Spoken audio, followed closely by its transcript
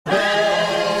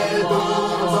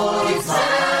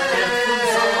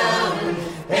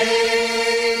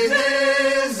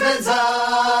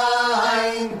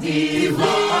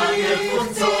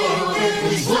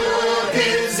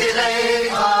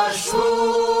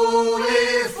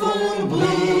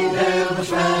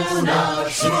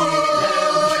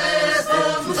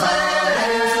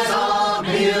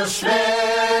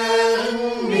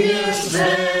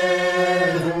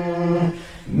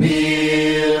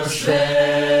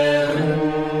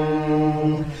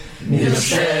Wir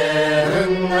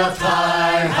schweren der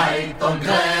Freiheit und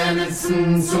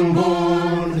Grenzen zum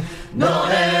Bund, nur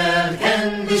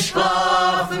erkennt die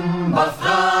Sprachen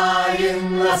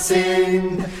befreien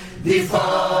lassen, die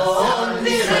Frau und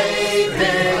die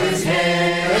Rede ist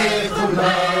hart und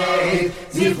breit,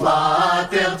 sie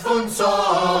flattert von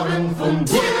Zorn, von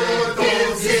Wut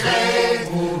und sie redet,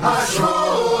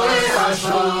 Aschore,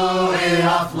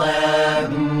 auf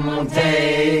Leben und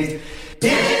Tod.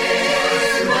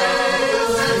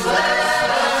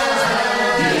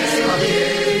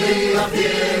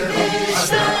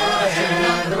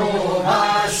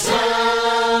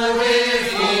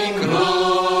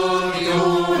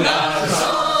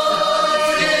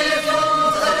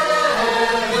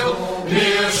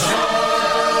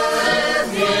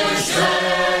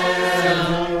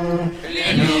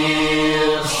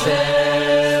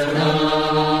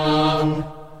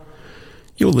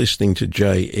 You're listening to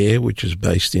J-Air, which is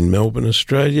based in Melbourne,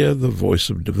 Australia, the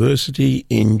voice of diversity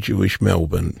in Jewish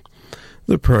Melbourne.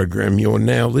 The program you're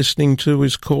now listening to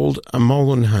is called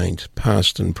Amol and Haynt,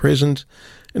 Past and Present,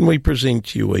 and we present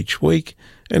to you each week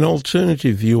an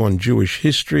alternative view on Jewish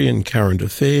history and current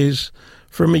affairs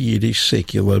from a Yiddish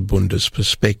secular Bundes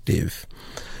perspective.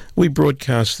 We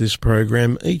broadcast this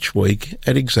program each week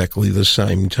at exactly the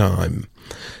same time.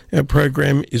 Our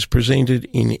program is presented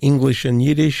in English and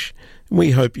Yiddish, and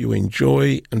we hope you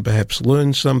enjoy and perhaps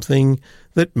learn something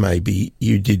that maybe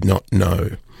you did not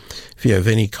know. If you have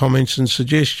any comments and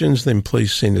suggestions, then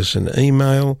please send us an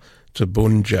email to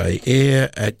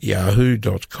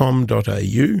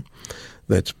bundjair@yahoo.com.au.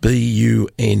 That's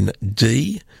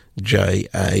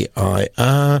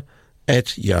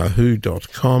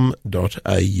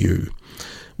bundjair@yahoo.com.au.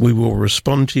 We will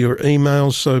respond to your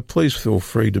emails, so please feel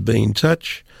free to be in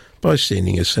touch by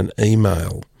sending us an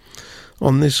email.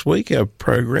 On our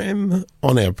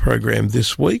program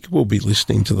this week, we'll be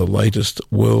listening to the latest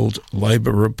World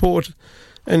Labour Report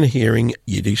and hearing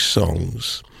Yiddish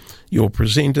songs. Your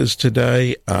presenters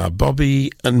today are Bobby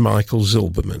and Michael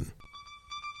Zilberman.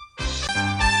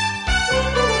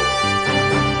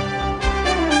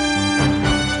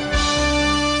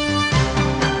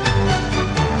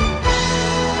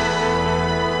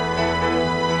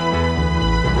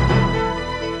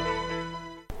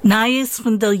 Neues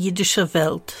von der jüdischen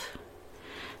Welt.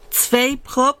 2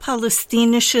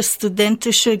 pro-palästinische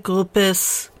studentische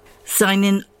Gruppes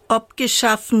seien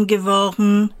abgeschaffen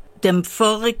geworden dem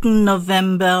vorigen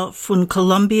November von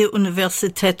Columbia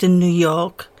Universität in New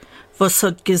York, was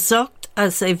hat gesagt,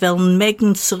 als sie wollen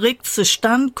mögen zurück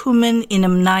zustande kommen in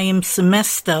einem neuen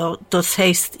Semester, das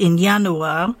heißt in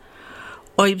Januar,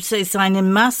 ob sie seine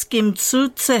Masken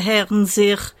zuzuhören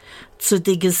sich zu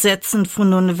den Gesetzen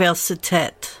von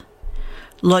Universität.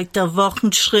 Laut der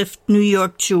Wochenschrift New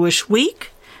York Jewish Week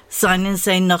seien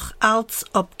sie noch als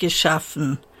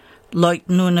abgeschaffen. Laut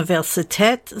der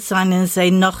Universität seien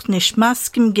sie noch nicht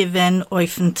Masken gewähnt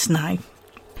öffentlich.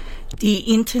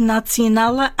 Die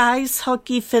Internationale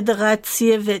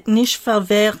Eishockey-Föderation wird nicht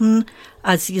verwehren,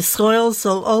 als Israel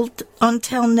soll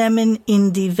unternehmen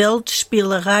in die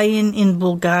Weltspielereien in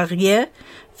Bulgarien,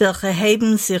 welche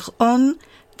heben sich an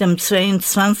dem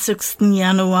 22.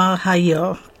 Januar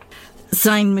heuer.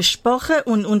 Sein Mischpoche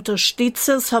und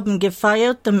Unterstützer haben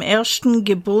gefeiert dem ersten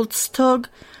Geburtstag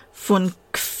von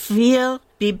Kfir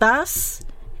Bibas,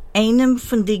 einem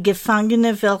von den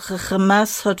Gefangenen, welcher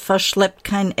Hamas hat verschleppt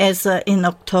kein Eser in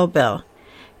Oktober.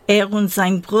 Er und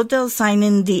sein Bruder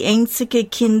seien die einzigen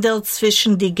Kinder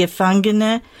zwischen die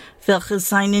Gefangenen, welche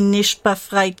seien nicht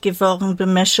befreit geworden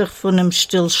bemäßig von dem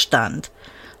Stillstand.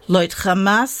 Laut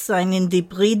Hamas seien die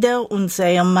Brüder und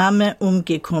seine Mama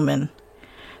umgekommen.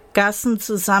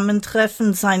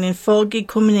 Gassenzusammentreffen seien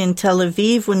vorgekommen in Tel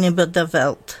Aviv und über der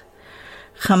Welt.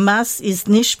 Hamas ist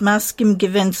nicht Masken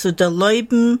gewähnt zu der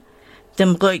Leuben,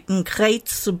 dem Roten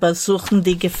Kreuz zu besuchen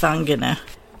die Gefangene.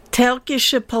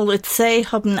 Türkische Polizei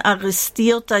haben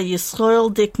arrestiert einen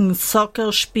israelischen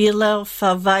Soccerspieler,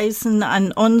 verweisen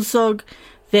an Unsog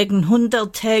wegen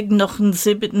 100 Tagen nach dem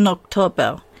 7.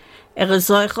 Oktober. Er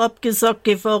ist auch abgesagt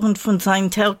geworden von seiner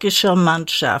türkischen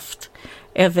Mannschaft.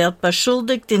 Er wird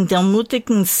beschuldigt in der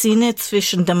mutigen Szene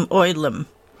zwischen dem Eulen.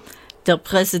 Der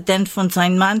Präsident von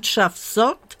seiner Mannschaft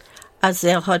sagt, als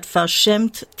er hat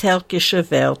verschämt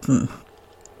türkische Werte.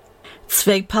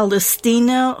 2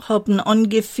 Palästinenser haben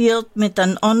angeführt mit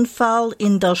einem Unfall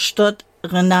in der Stadt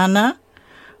Renana,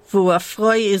 wo eine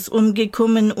Frau ist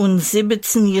umgekommen und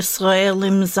 17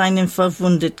 Israelim seien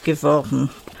verwundet geworden.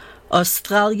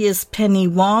 Australiens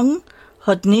Penny Wong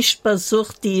hat nicht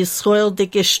besucht die Israel die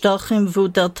gestochen, wo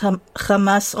der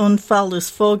Hamas-Unfall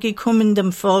ist vorgekommen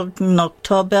dem vorigen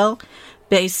Oktober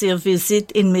bei ihr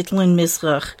Visit in Mittleren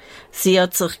Misrach. Sie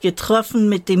hat sich getroffen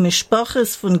mit den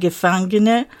Mischpoches von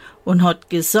Gefangenen und hat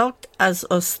gesagt, als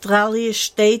Australien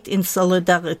steht in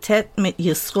Solidarität mit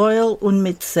Israel und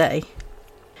mit sie.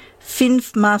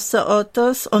 5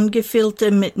 Massenautos,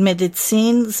 ungefüllte mit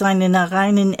Medizin, seien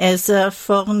rein in Ezer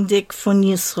vorndig von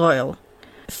Israel.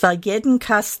 Für jeden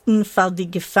Kasten für die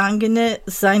Gefangenen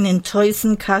seien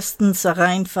 1000 Kasten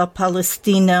rein für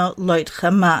Palästina laut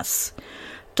Hamas.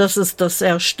 Das ist das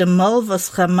erste Mal,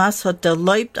 was Hamas hat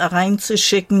erlaubt,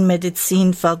 reinzuschicken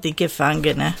Medizin für die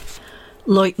Gefangenen.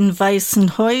 Laut dem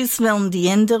Weißen Haus werden die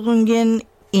Änderungen,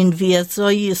 in wie so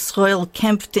Israel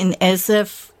kämpft in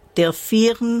Esef, der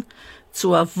führen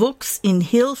zu Erwuchs in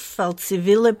Hilfe für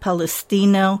zivile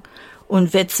Palästina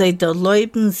und wird sie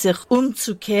erlauben, sich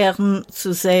umzukehren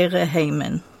zu ihren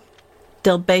Heimen.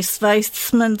 Der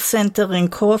Basement Center in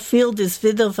Caulfield ist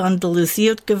wieder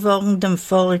vandalisiert geworden dem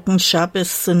vorigen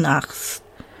Schabbos zu Nacht.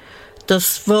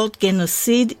 Das Wort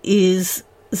Genozid ist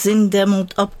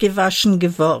sinnendemut abgewaschen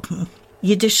geworden.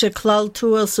 Jüdische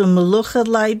Kulturs und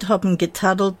Melucherleid haben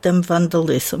getadelt dem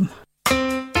Vandalismus.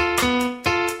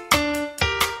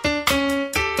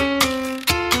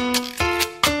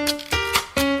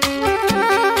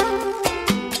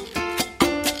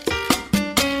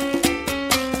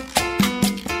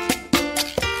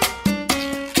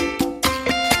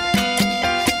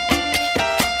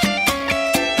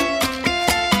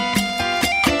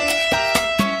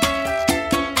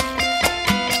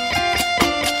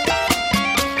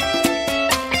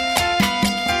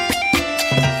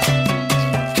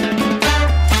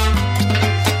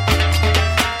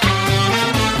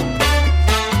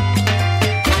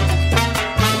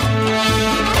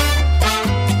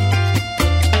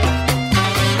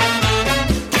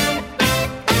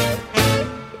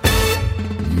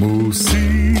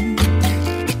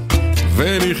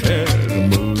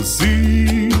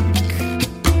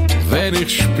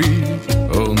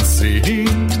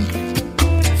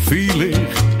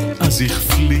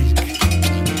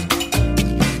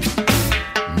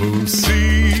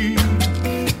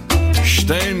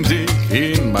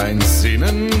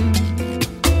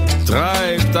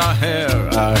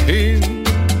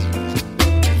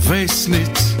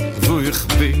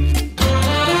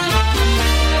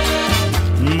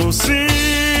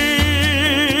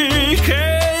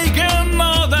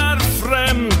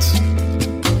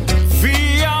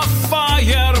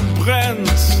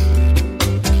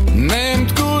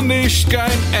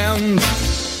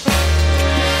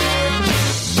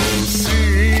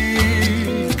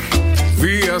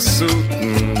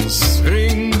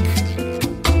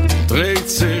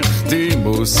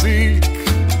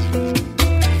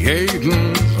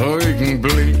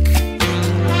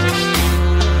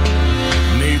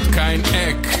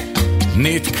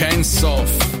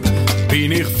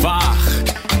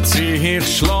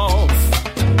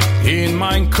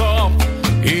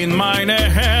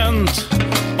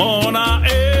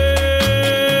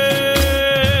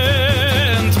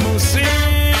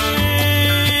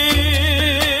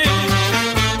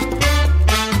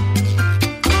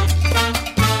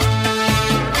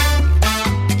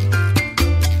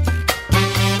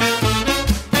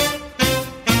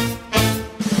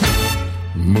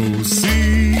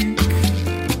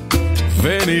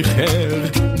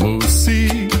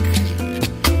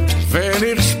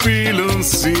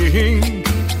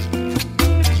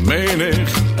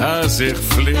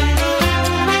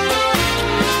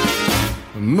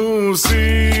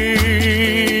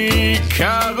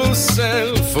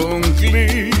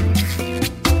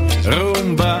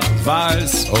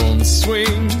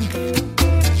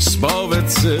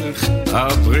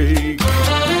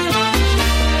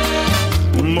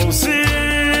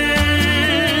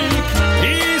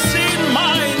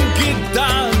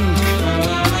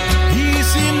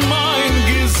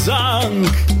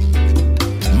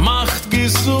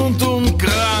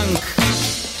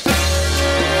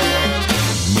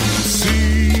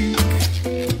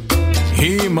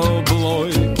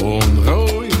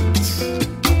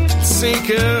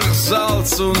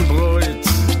 Salz und Bräut,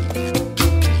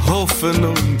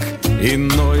 Hoffnung in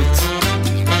Neut.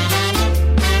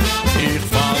 Ich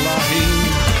falle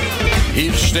hin,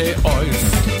 ich steh auf,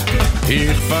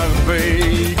 ich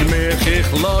verbeug mich,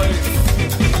 ich läuf.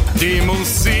 Die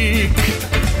Musik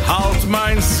haut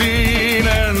mein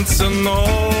Sinnen zu neu.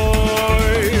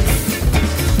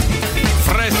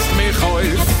 Fresst mich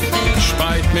auf,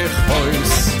 speit mich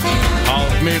aus,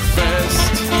 halt mich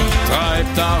fest,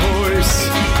 treibt da raus,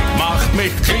 macht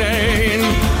mich klein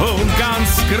und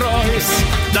ganz groß,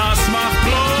 das macht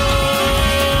bloß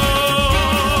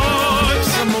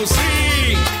Musik.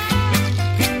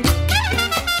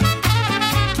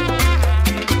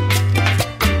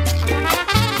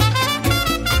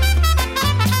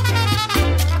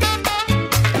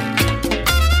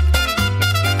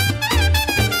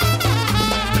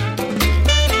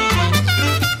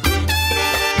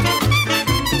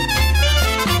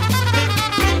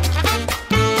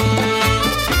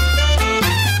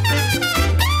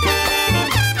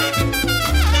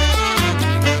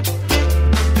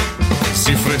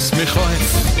 Mich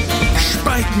auf,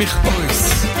 speit mich aus,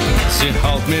 sie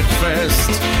halt mich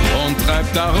fest und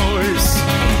treibt da raus,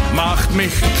 macht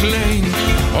mich klein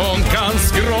und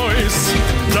ganz groß,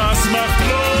 das macht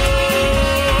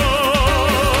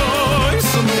bloß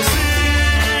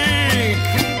Musik,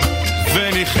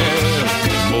 wenn ich hör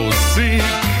Musik,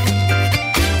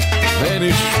 wenn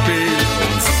ich spiel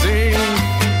und sing,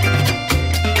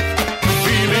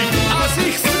 fühl ich, als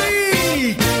ich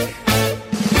flieg.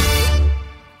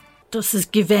 Das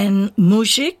ist gewesen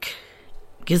Musik,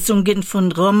 gesungen von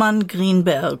Roman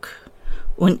Greenberg.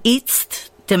 Und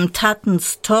jetzt dem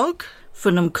Tatenstag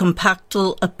von dem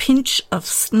Kompaktel A Pinch of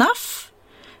Snuff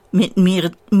mit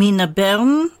Mina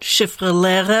Bern,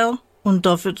 Chiffre-Lehrer und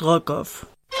David Rogoff.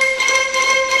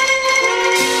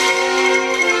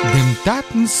 Dem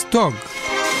Tatenstag.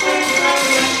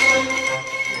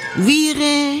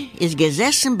 Vire ist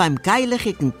gesessen beim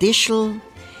keiligen Tischl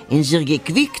und sie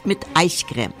gequickt mit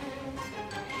Eiscreme.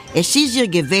 Es ist ihr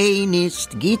gewesen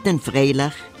ist, geht und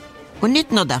freilich, und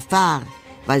nicht nur davor,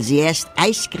 weil sie erst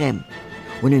Eiscreme.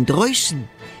 Und in draußen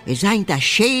ist ein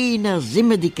schöner,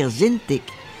 simmerdicker Sintig,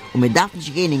 und man darf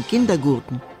nicht gehen in den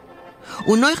Kindergarten.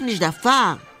 Und noch nicht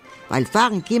davor, weil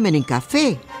fahren kommen in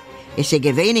Café, es ist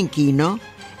gewesen im Kino,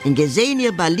 und gesehen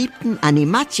ihr beliebten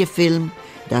Animatiefilm,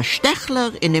 Der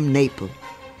Stechler in dem Nebel.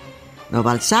 Nur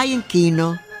weil sei im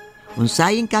Kino und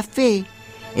sei im Café,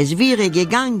 es wäre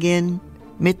gegangen,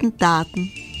 mit den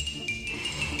Taten.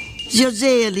 Sie hat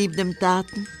sehr lieb dem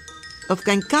Taten. Auf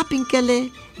kein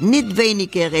Kappinkele, nicht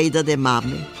weniger Räder der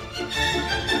Mame.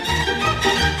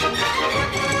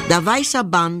 Der weiße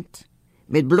Band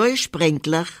mit blauem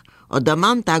Sprenkler und der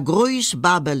Mann der größte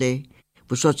Babele,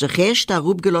 wo so sich erst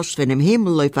herabgelost von dem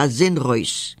Himmel auf ein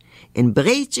Sinnreus, in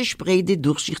breite Spree die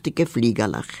durchsichtige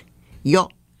Fliegerlach. Ja,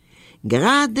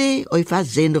 gerade auf ein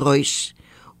Sinnreus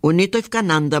und nicht auf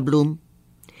Kananderblum,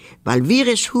 weil wir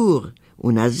es Hur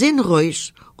und ein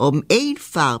Sinnreus um ein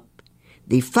Farb,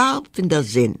 die Farb von der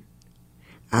Sinn.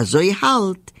 Also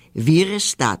halt, wir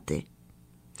es tate.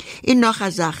 Und noch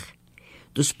eine Sache,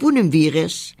 das Punem wir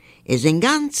es, ist ein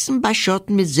ganzen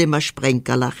Baschotten mit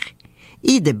Simmersprenkelach,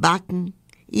 i de Backen,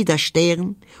 i der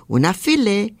Stern und a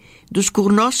viele, das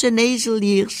Kurnosse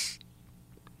Neseliers.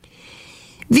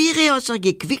 Wir hat sich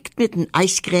gequickt mit den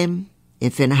Eiscreme,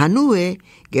 und von Hanue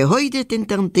gehäutet in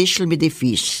den Tischl mit den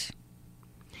Fies.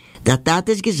 Der Tat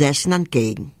ist gesessen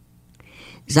entgegen.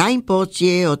 Sein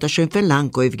Portier hat schon von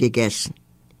lang aufgegessen.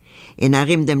 In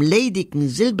ihm dem ledigen,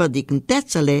 silberdicken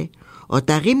Tätzerle hat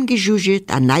ihm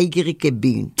gejuget eine neugierige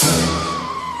Biene.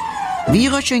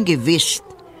 Wir haben schon gewusst,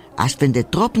 als wenn der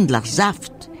Tropendlach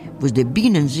Saft, wo die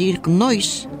Bienen sich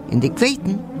neus in die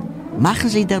Queten, machen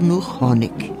sie dann noch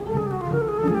Honig.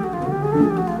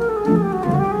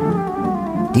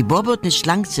 Die Bobo hat nicht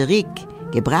lang zurück,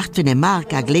 gebracht von der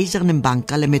Mark ein gläsernen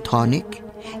Bankerle mit Honig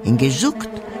und gesucht,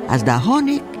 als der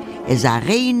Honig ist ein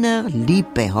reiner,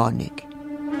 liebe Honig.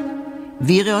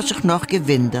 Wir hat sich noch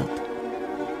gewundert.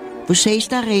 Was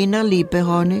heißt ein reiner, liebe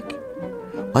Honig?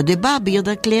 Hat der Barbier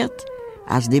erklärt,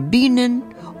 als die Bienen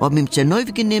haben ihm zu neu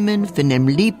genommen von dem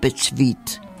liebe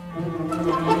Zwiet.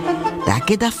 Da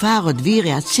geht der Fahrer und wir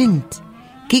erzint,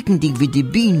 kicken dich wie die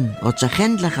Bienen, hat sich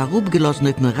endlich herabgelassen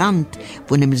auf den Rand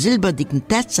von dem silberdicken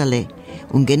Tätzerle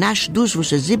und genascht durch, wo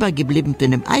sie silber geblieben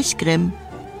von dem Eiscreme,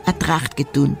 a Tracht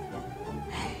getun.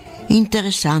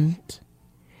 Interessant.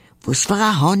 Was für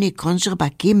ein Honig kann sich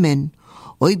bekommen,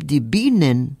 ob die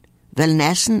Bienen wollen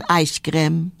essen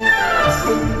Eiscreme?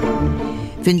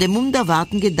 Von dem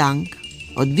unerwarteten Gedanke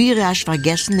hat wir erst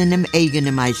vergessen in dem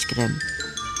eigenen Eiscreme.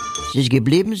 Sie ist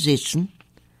geblieben sitzen,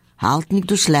 halten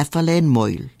das Löffeln in den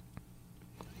Mäul.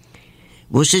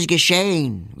 Was ist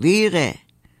geschehen? Vire,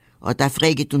 hat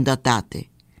fragt und der Tate.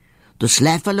 Das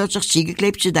Löffel hat sich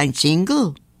zugeklebt zu dein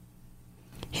Single?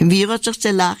 Vire hat sich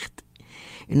gelacht.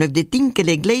 Und auf die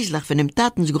tinkele Gläslach von dem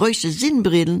Tatens größte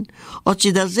Sinnbrillen hat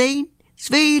sie da sehen,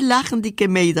 2 lachendicke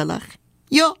Mäderlach.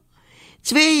 Ja,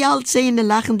 2 altzähne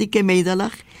lachendicke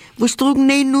Mäderlach, was trugen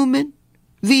den Numen?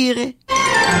 Viere.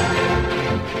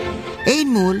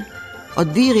 Einmal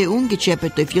hat Viere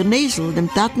ungechappet auf ihr Näsel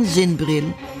dem Taten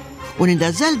Sinnbrill und in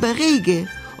derselben Rege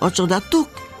hat sich der Tuck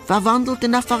verwandelt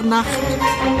in eine Vernacht.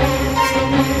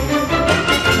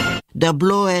 Der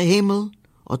blaue Himmel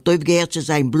hat aufgehört zu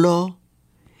sein blau,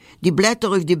 die Blätter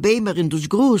auf die Bäume in das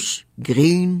Gruß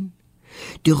grün,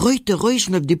 die rote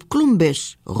Reusen auf die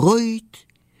Klumbes rot,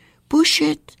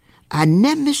 Puschet, ein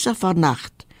Nemesser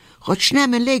Vernacht, hat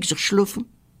schnell Leg sich schlufen.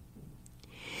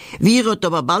 Wir hat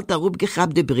aber bald darauf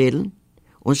gehabt die Brillen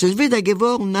und es ist wieder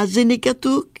geworden ein sinniger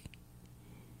Tag.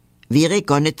 Wir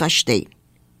können nicht verstehen.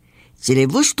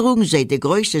 Sie wussten trugen sie die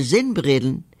größten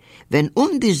Sinnbrillen, wenn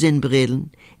die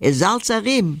Sinnbrillen es als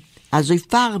also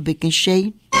farbig und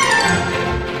schön.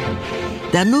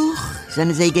 Danach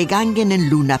sind sie gegangen in den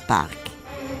Lunapark.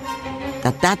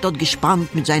 Der Tat hat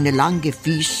gespannt mit seinen langen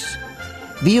Füßen.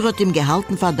 Wir hat ihm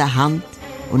gehalten vor der Hand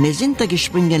und sind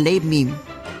gespringen neben ihm.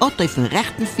 Ot auf den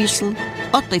rechten Füßel,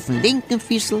 ot auf den linken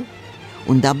Füßel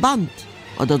und der Band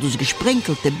oder das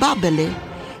gesprenkelte Babbele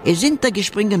sind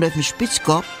gespringen auf den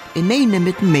Spitzkopf in einem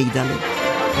mit dem Mäderle.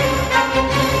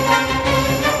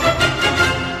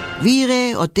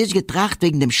 Wir hat das getracht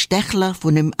wegen dem Stechler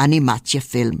von dem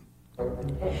Animatiefilm.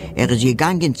 Ist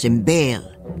gegangen zum Bär,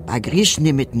 agrissen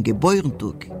ihn mit dem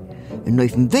Gebäurentuch und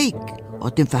auf dem Weg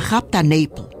hat ihn verhabt ein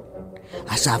Nebel.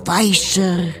 Als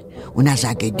Weißer und als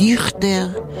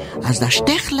Gedichter, als der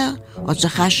Stechler hat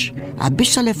sich ein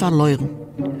bisschen verloren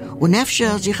und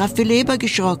öfter sich auf viel Leber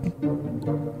geschrocken.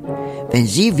 Wenn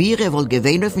sie wäre wohl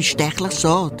gewähnt auf den Stechler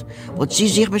Sort, wird sie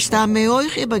sich bis da mit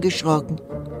euch übergeschrocken.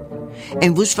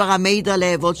 Und was für ein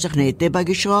Mäderle wird sich nicht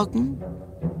übergeschrocken?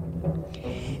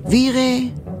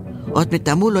 Wäre hat mit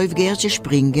Amol aufgehört zu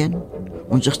springen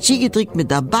und sich zugedrückt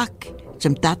mit der Back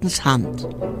zum Tatens Hand.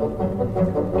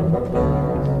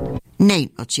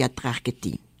 Nein, hat sie Tracht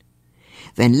getan.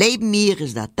 Wenn Leben ihr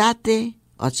ist der Tate,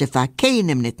 hat sie für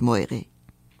keinem nicht meure.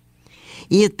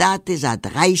 Ihr Tate ist ein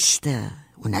Dreister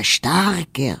und ein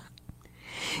Starker.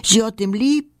 Sie hat ihm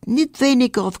lieb, nicht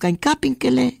weniger auf kein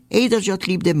Kappinkele, jeder sie hat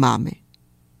lieb die Mame.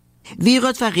 Wir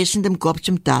hat verrissen dem Kopf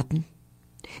zum Taten.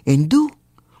 Und du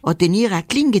hat in ihr ein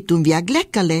Klinge tun wie ein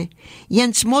Gleckerle,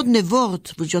 jens modne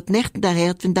Wort, wo sie hat nicht in der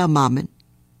Herd von der Mame.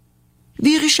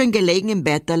 Wir ist schon gelegen im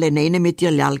Bett alleine mit ihr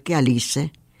Lalke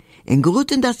Alice. In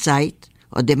gut in der Zeit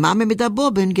hat die Mame mit der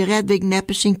Bobbe gerät wegen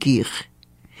etwas in Kirch.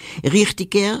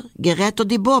 Richtiger gerät hat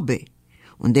die Bobbe.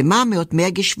 Und die Mame hat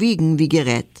mehr geschwiegen wie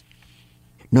gerät.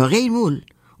 Nur einmal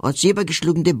hat sie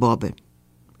übergeschlagen die Bobbe.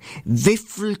 Wie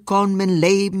viel kann man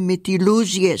leben mit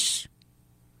Illusies?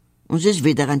 Und sie ist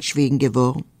wieder an Schwiegen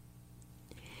geworden.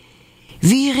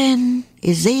 Viren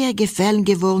ist sehr gefallen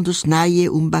geworden, das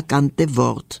neue, unbekannte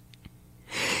Wort.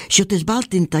 Sie hat es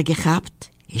bald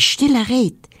hintergehabt, in stiller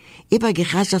Red,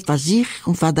 übergehasselt für sich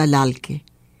und für der Lalke.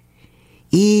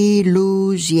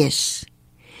 Illusies.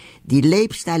 Die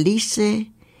lebst Alice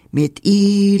mit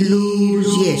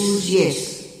Illusies.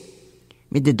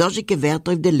 Mit den dosigen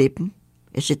Wörtern auf den Lippen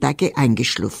ist sie Tage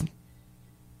eingeschlafen.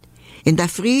 In der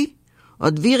Früh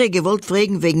hat Vire gewollt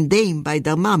fragen wegen dem bei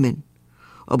der Mammen,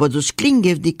 aber das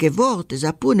klingevdicke Wort ist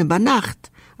ab und über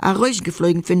Nacht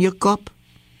rausgeflogen von ihr Kopf.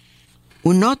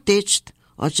 Und noch jetzt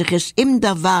hat sich es in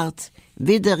der Wart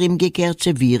wieder ihm gekehrt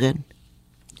zu Viren.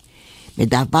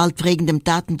 Mit der bald fragen dem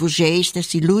Taten, wo sie ist,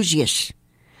 das Illusies.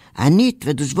 Nicht,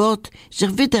 wenn das Wort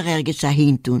sich wieder ergens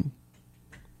Haynt tun.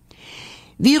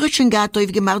 Wir hat schon gehabt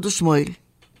aufgemacht das Mäul.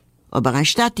 Aber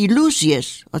anstatt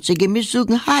Illusies hat sie gemisst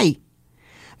sagen Hi.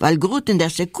 Weil gut in der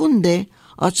Sekunde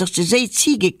hat sich zu sehr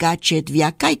ziegekatscht wie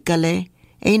ein Keikerle,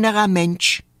 einer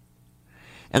Mensch.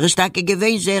 Ist auch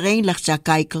gewesen sehr ähnlich zu einem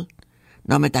Keikel,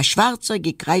 nur mit einem schwarzen,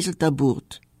 gekreiselter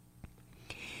Burt.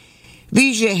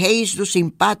 Wie sie heißt, du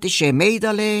sympathische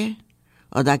Mäderle,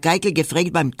 hat der Keikel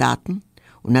gefragt beim Taten,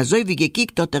 und so wie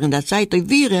gekickt hat in der Zeit auf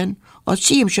Viren, hat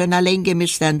sie ihm schon allein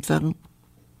gemisst entfernen.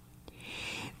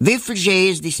 Wie viel sie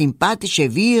ist die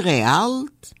sympathische Vire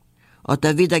alt?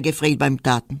 Hat wieder gefragt beim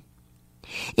Taten.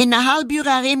 In einer halben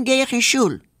Jahr gehe ich in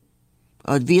Schule,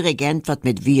 hat Vire geantwortet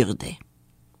mit Würde.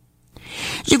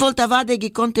 Sie wollte aber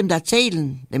gekonnt ihm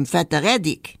erzählen, dem Vetter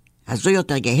Reddick, also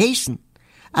hat geheißen,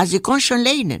 als sie kann schon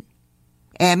lernen.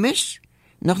 Muss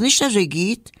noch nicht so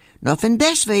gut, nur von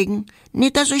deswegen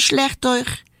nicht so schlecht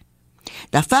euch.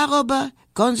 Der Pfarrer aber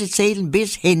kann sie zählen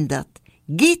bis 100.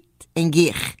 Geht und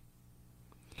gich.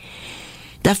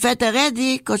 Der Vetter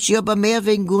Reddick hat sie aber mehr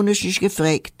wegen gar nicht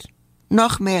gefragt.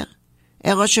 Noch mehr.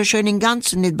 Hat schon im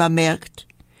Ganzen nicht bemerkt.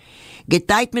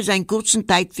 Geteilt mit seinen kurzen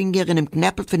Teigfinger in dem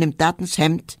Knäppel von dem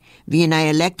Tatenshemd wie in einer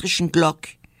elektrischen Glock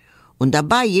und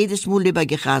dabei jedes Mal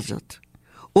übergehasert.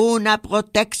 Ohne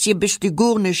Protektie bist du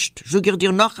gar nicht, sag ich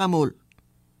dir noch einmal.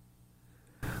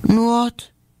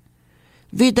 Not,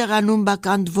 wieder ein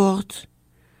unbekannt Wort.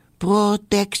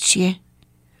 Protektie,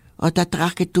 hat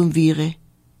trachtet Vire.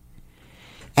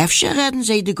 Efter reden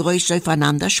sie die Größe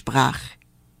aufeinander sprach.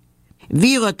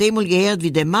 Wir hat einmal gehört,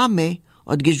 wie die Mame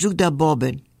hat gesucht der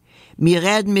Boben. Wir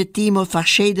reden mit ihm auf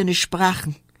verschiedene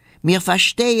Sprachen. Wir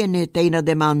verstehen nicht einer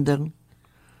dem anderen.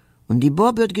 Und die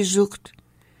Bobe hat gesucht.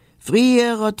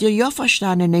 Früher hat ihr ja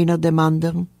verstanden einer dem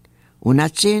anderen. Und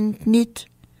erzählt nicht.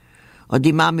 Hat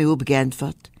die Mame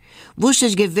aufgeantwortet. Wus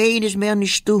es gewesen ist mehr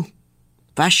nicht du.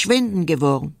 Verschwinden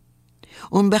geworden.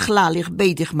 Und bechlall, ich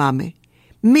bete dich, Mame.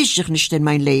 Misch dich nicht in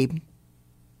mein Leben.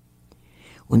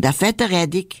 Und der Vetter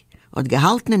Reddick hat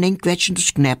gehalten in ein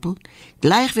quetschendes Knäppel,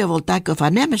 gleich wie wollte auf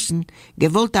ein Nemessen,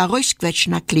 gewollt er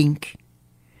rausquetschen a Klink.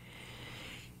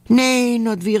 Nein,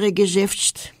 hat wir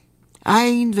gesifzt.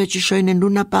 Ein wird sich schon in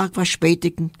Lunapark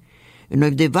verspätigen, und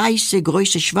auf die weiße,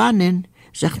 große Schwanen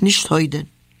sagt nicht heute.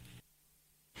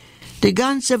 Die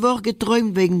ganze Woche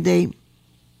geträumt wegen dem.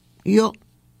 Ja,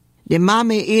 die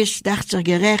Mama ist, dachte sich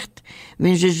gerecht,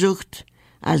 wenn sie sucht,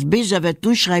 als bis er wird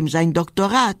durchschreiben sein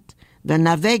Doktorat, wenn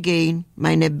er weggehen,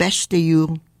 meine beste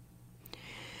Jahre.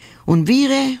 Und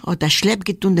wir hat er schlepp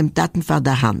getun dem Taten vor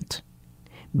der Hand.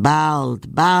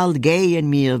 Bald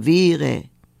gehen wir.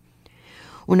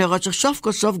 Und er hat sich sov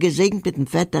gesegnet mit dem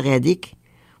Vetter Reddick,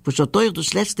 wo so teuer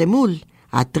das letzte Mal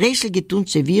hat Rätsel getun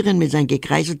zu viren mit sein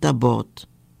gekreiselter Bord.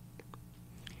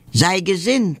 Sei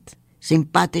gesinnt,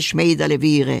 sympathisch Mäderle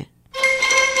Vire.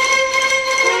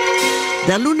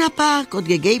 Der Lunapark hat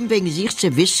gegeben wegen sich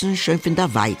zu wissen, schon von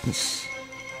der Weitens.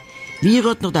 Wir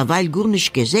hat noch derweil gar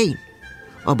nicht gesehen,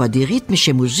 aber die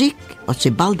rhythmische Musik hat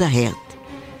sie bald erhört.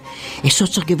 Es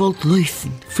hat sich gewollt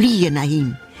laufen, fliehen nach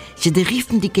ihm, sie die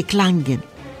riefen die geklangen.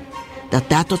 Der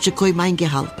Tat hat sie kaum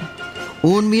eingehalten.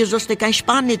 Und mir sollst du kein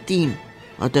Spannet hin,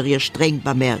 hat ihr streng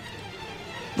bemerkt.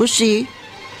 Wo sie?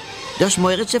 Das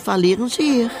Meuretze verlieren sie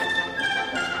hier.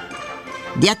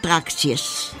 Die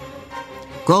Attraktions.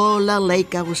 Kollerlei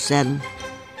Karussellen,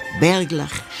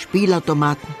 Berglach,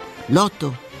 Spielautomaten,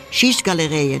 Lotto,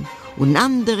 Schießgalerien und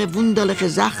andere wunderliche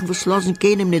Sachen, was losen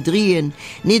keinem nicht drehen,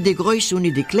 nicht die Größe und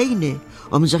nicht die Kleine,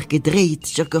 haben sich gedreht,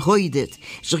 sich gehäudet,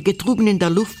 sich getrugen in der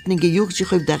Luft und gejuckt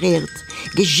sich auf der Erde,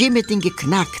 geschimmert und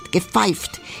geknackt,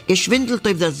 gepfeift, geschwindelt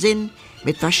auf der Sinn,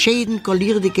 mit verschiedenen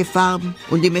kolierlichen Farben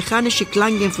und die mechanischen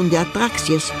Klangen von der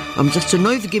Attraxies haben sich zu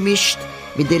neu gemischt,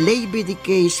 mit der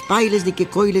lebendige, speilesdicke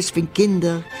Keules von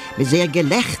Kindern, mit sehr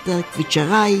Gelächter,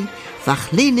 Quitscherei,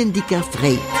 fachlinendicker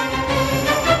Freit.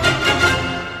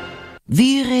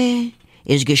 Vire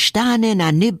ist gestanden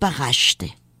an überraschte.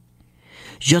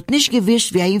 Sie hat nicht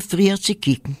gewusst, wie ihm früher zu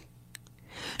kicken.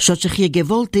 So hat sich ihr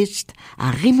gewollt jetzt, a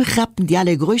Rimchappen die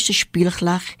alle größte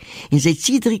Spielchlach, in sie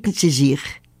ziedrigen zu sich.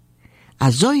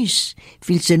 A sois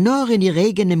fiel sie nur in ihr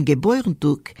eigenem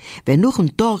Gebäurentuck, wenn noch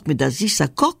ein Tag mit der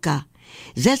süßen Coca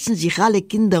setzen sich alle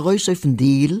Kinder raus auf den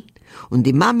Deal und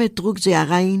die Mama trug sie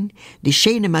herein, die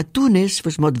schöne Matunis,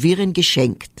 was mod Viren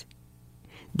geschenkt.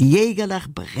 Die Jägerlach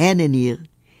brennen ihr.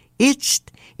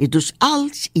 Jetzt ist das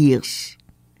alles ihrs.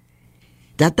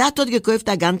 Der Tat hat gekauft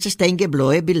ein ganzes Stänge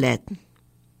blaue Billetten.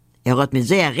 Er hat mit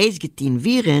sehr reisgetin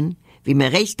Viren, wie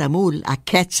man reist amul a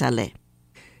Ketzerle.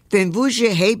 Wenn Wusche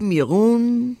heben wir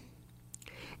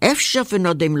öfter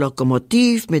von dem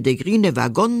Lokomotiv mit der grünen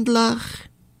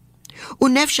Waggondlach,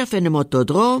 und öfter von dem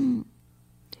Motodrom,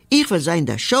 ich will sein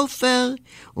der Chauffeur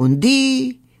und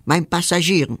die mein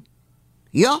Passagieren.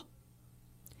 Ja?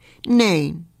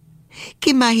 Nein,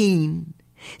 komm mal hin,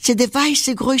 sie die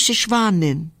weiße große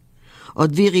Schwanen,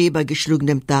 hat wir übergeschlagen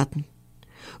dem Taten.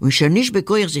 Und schon nicht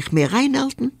bekomme ich sich mehr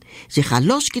reinhalten, sich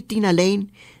losgetin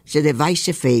allein, sie die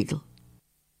weiße Vögel.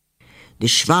 Die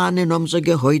Schwanen haben so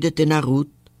gehäutet in der Rut,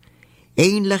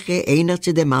 ähnliche einer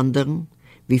zu dem anderen,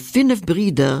 wie 5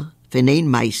 Brüder von ein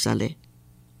Meißerle.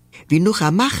 Wie noch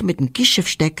ein Mach mit dem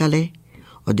Kischefsteckerle,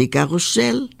 und die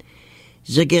Karussell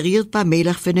suggeriert bei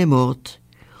Melach von dem Ort,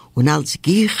 und als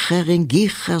Gicher und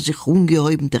Gicher sich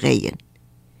ungeheuben drehen.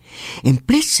 Im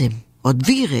Plissem und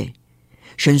Vire,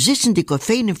 schon sitzen die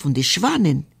Koffeinen von den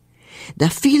Schwanen, da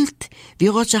fehlt, wie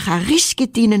rot sich ein Riss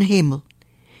geht in den Himmel,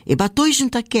 über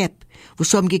 1000er Käpp, wo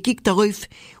so haben gekickt darauf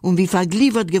und wie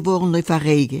vergliedert geworden auf der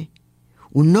Rege.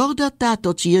 Und nur der Tat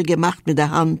hat sie ihr gemacht mit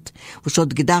der Hand, wo sie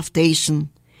hat gedacht heißen,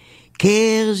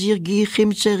 kehr sie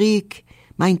Gichim zurück,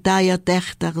 mein Teier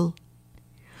Tächterl.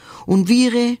 Und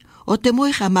Vire hat dem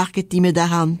euch gemacht mit der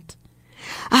Hand.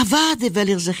 A wade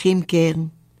will sich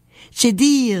hinkehren. Zu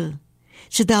dir,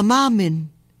 zu der Mamen,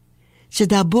 zu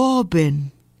der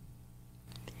Boben.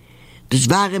 Das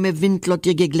warme Wind hat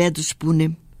ihr geglättet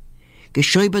Spunem.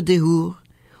 geschäuberte Haar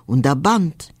und der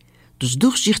Band, das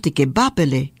durchsichtige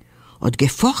Babbele, hat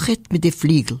gefochert mit den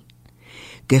Flügeln.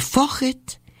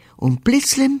 Gefochert und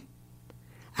plötzlich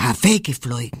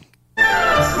weggeflogen.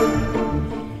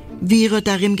 Wie hat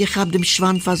ihm gehabt dem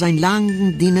Schwanz vor seinen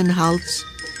langen, dünnen Hals,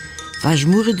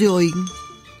 verschmurte die Augen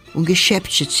und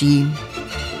geschäptet zu ihm.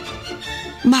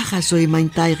 Mach also,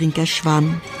 mein teurinker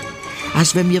Schwan,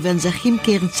 als wenn wir sich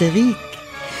hinkehren zurück,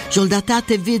 soll der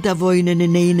Tate wieder wohnen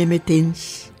in eine mit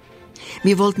uns.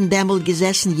 Wir wollten damals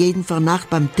gesessen jeden Nacht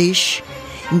beim Tisch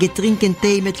und getrinken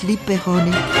Tee mit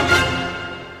Lippe-Honig.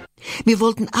 Wir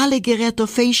wollten alle gerät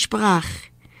auf eine Sprache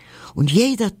und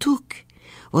jeder Tag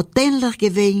wird ähnlich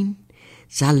gewesen,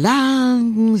 so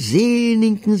langen,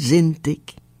 sehnigen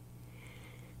Sintig.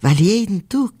 Weil jeden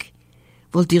Tag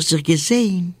wollt ihr sich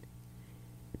gesehen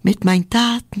mit meinen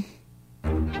Taten.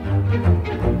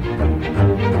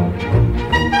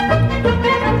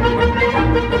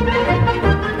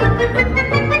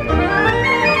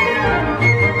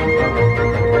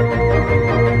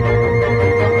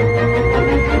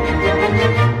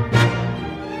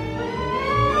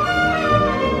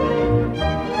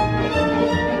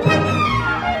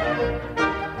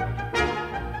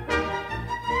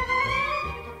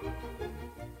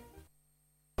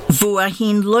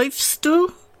 Wohin läufst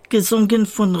du? Gesungen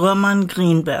von Roman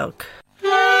Greenberg.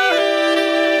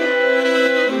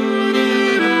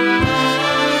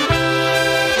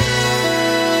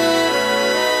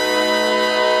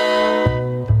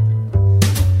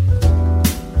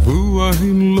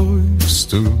 Wohin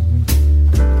läufst du?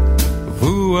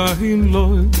 Wohin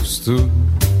läufst du?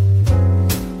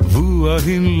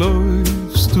 Wohin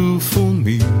läufst du von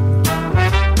mir?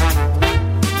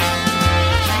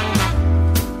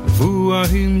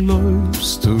 Wohin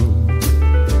läufst du?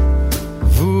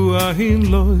 Wohin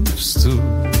läufst du?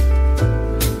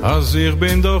 Als ich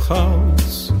bin doch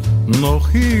alles noch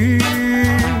hier.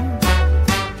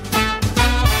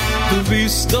 Du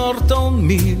bist dort an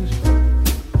mir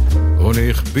und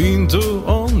ich bin du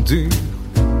an dir.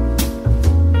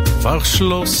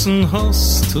 Verschlossen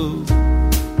hast du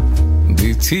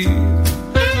die Tür.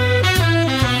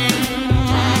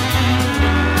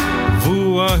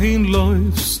 Wohin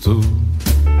läufst du?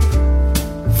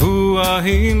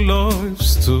 Wohin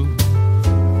läufst du?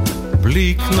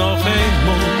 Blick noch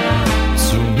einmal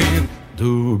zu mir.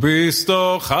 Du bist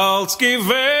doch als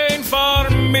gewesen vor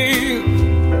mir.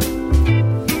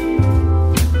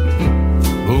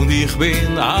 Und ich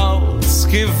bin als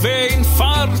gewesen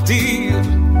vor dir.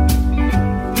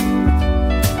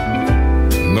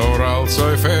 Nur als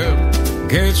Eufert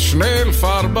geht schnell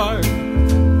vorbei.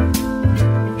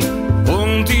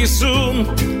 Und die Sonne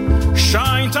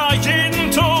scheint a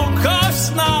jeden Tag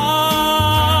aufs Neue.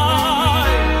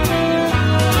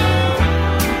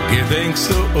 Gedenkst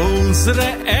du unsere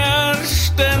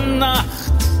erste Nacht?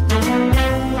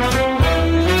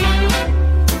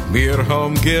 Wir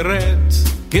haben geredet,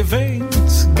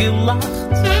 geweint, gelacht.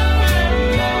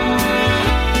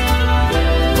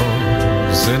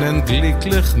 Oh, sind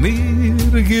glücklich mir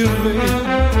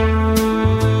gewesen.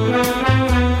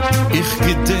 Ich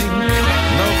gedenk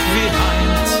noch wie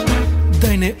Haynt,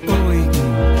 deine Augen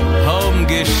haben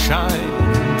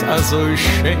gescheint, also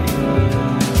schön.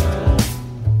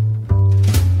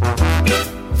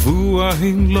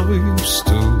 Wohin läufst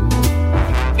du?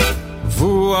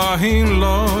 Wohin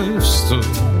läufst du?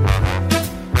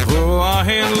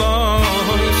 Wohin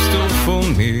läufst du von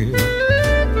mir?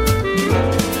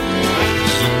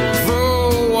 So,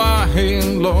 wohin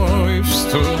läufst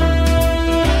du?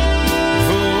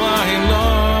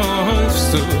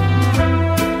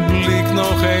 Blick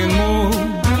noch einmal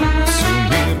zu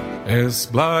mir. Es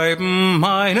bleiben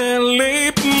meine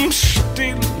Lippen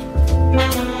still.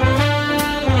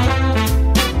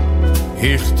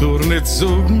 Ich tu nicht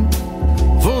sagen,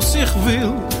 was ich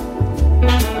will.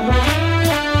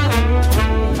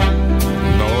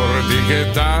 Nur die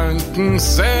Gedanken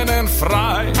sind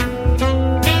frei.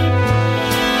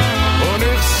 Und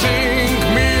ich sing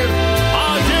mir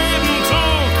jeden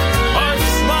Tag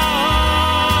aufs Neue.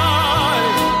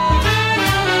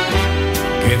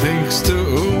 Gedenkst du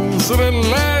unsere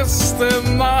letzte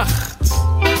Nacht?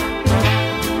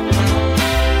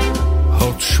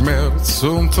 Hat Schmerz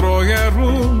und Treue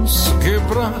uns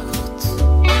gebracht.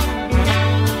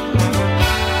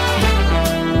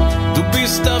 Du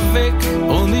bist da weg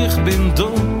und ich bin da.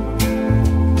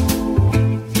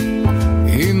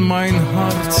 In mein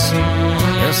Herzen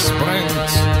es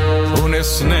brennt und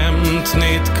es nimmt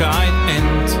nicht kein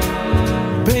End.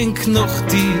 Denk noch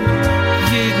dir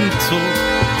jeden Tag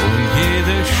und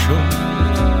jede Stunde.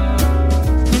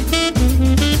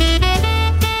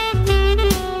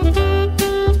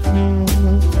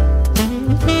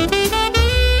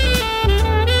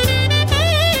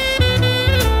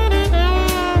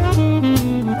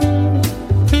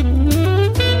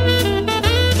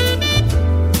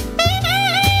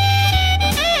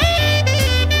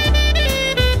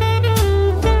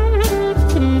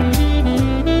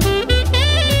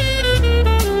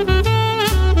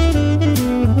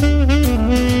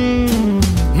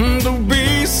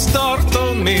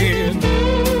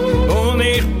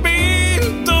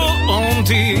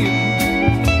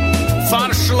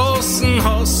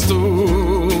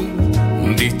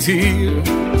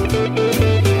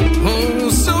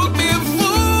 Und sag mir,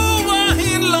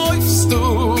 wohin läufst du?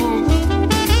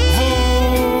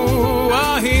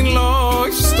 Wohin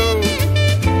läufst du?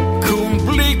 Komm,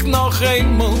 blick noch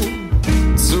einmal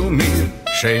zu mir.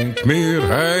 Schenk mir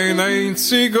ein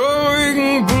einzigen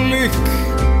Augenblick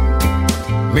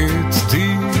mit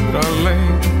dir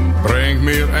allein. Bring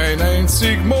mir ein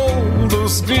einzig Mal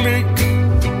das Glück.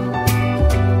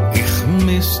 Ich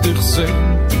miss dich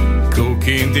sehen, guck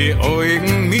in die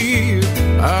Augen mir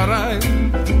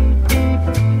herein.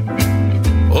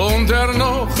 Und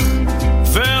noch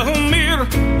will mir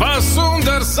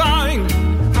besonders sein.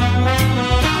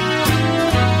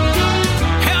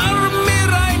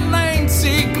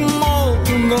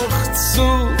 Noch zu,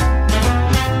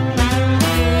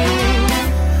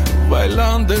 weil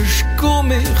anders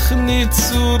komm ich nicht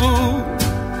zur Ruhe.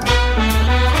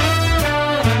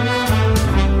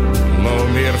 Nur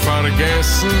wir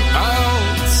vergessen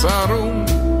alles herum,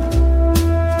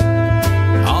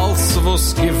 alles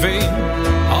was gewesen,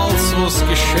 alles was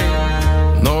geschehen,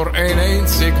 nur ein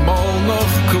einzig Mal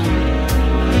noch cool.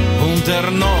 Und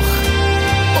noch.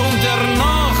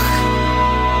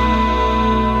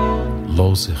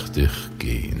 Lass ich dich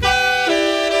gehen.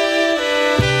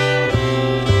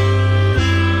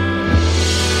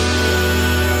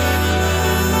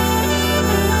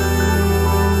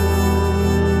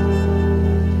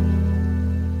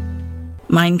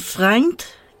 Mein Freund,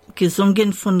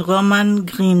 gesungen von Roman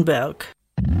Greenberg.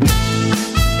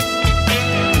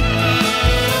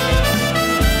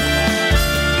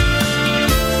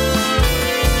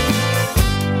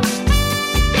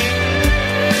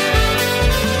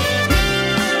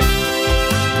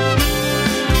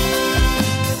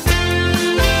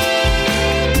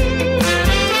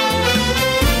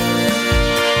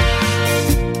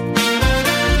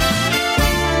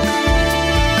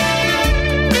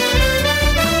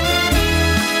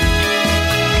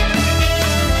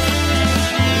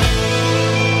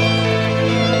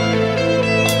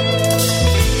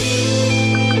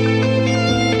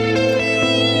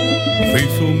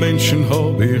 Menschen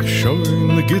hab ich schon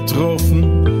getroffen,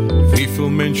 wie viele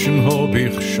Menschen hab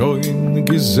ich schon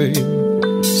gesehen.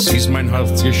 Sie ist mein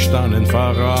Herz gestanden, für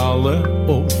alle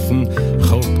offen,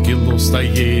 ich hab gelust, da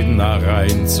jeden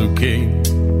reinzugehen.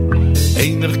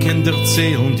 Einer kann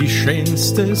erzählen die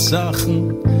schönsten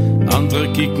Sachen,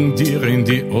 andere kicken dir in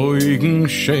die Augen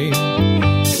schön.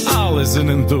 Alle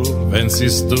sind du, wenn sie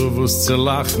es du wusst zu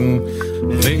lachen,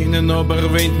 weinen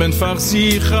aber weint man für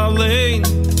sich allein.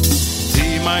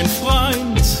 Mein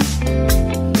Freund,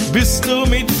 bist du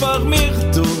mit für mir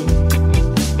du?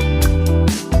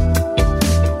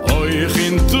 Euch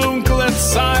in dunkle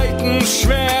Zeiten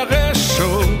schwere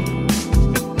schon.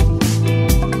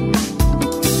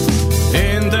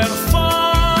 In der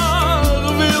Fahr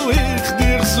will ich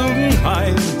dir sagen,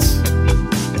 Haynt.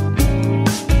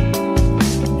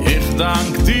 Ich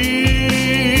dank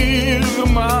dir,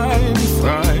 mein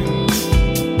Freund.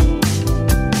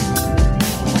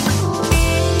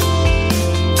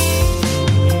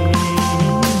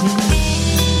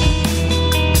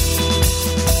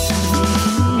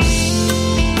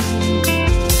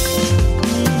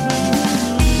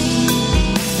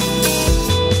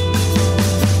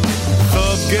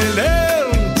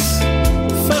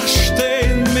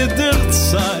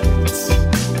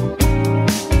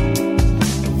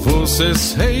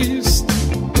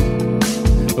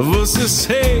 Was es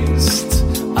heißt,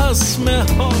 als mir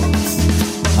hat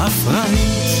a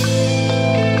Freund.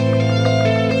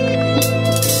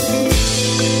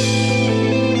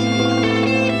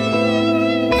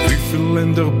 Wie viel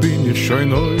Länder bin ich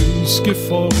schon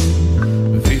ausgefahren,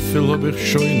 wie viel hab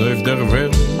ich schon auf der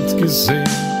Welt gesehen.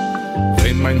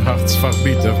 Wenn mein Herz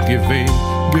verbittert gewesen,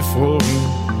 gefroren,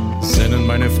 sind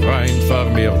meine Freunde vor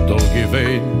mir da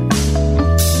gewesen.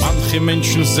 Manche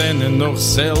Menschen sind noch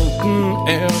selten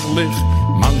ehrlich,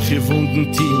 manche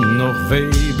Wunden tun noch weh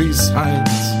bis heint.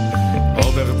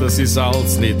 Aber das ist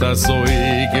alles nicht so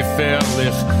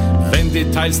gefährlich, wenn du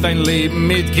teilst dein Leben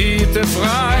mit guten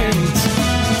Freund.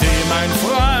 Die mein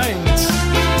Freund,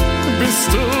 bist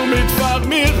du mit vor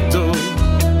mir du.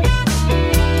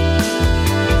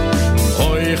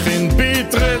 Euch in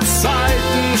bittere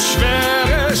Zeiten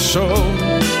schwere schon.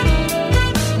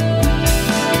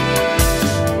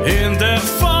 In der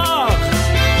Fahr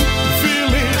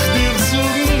will ich dir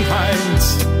sagen, Haynt.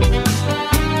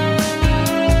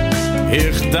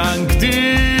 Ich dank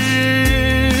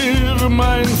dir,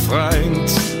 mein Freund.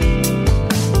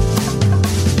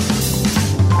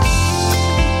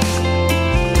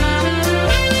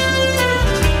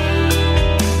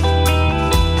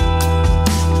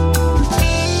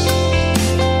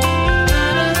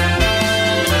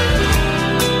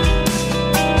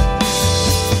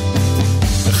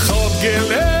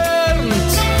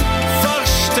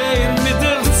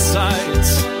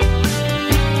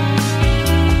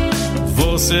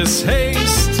 es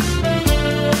heißt,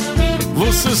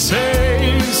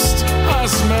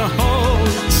 als mir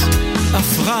halt a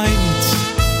Freund.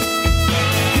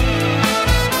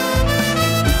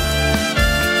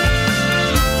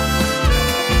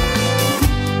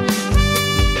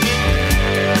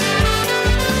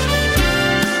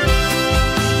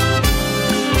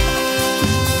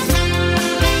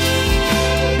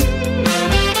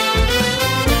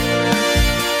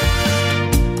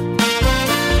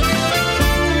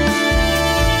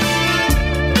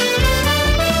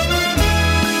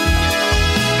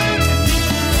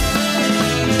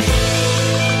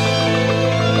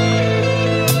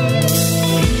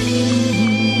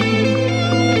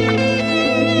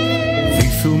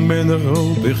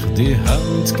 Hab ich die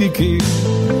Hand gegeben,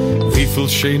 wie viel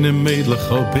schöne Mädel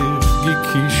hab ich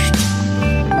gekischt.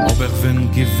 Aber wenn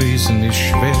gewesen ist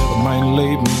schwer mein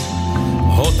Leben,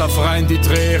 hat der Freund die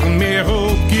Tränen mir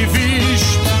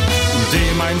abgewischt.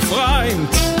 Die mein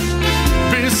Freund,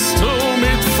 bist du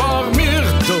mit vor mir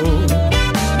da?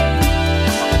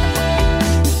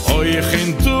 Euch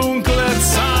in dunkle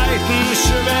Zeiten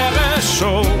schwere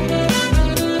schon.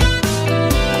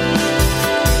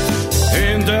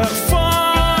 In der Fall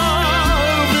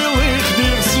will ich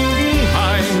dir sagen,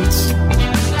 Haynt.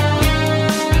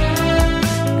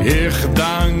 Ich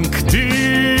dank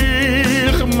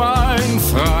dir, mein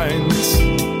Freund.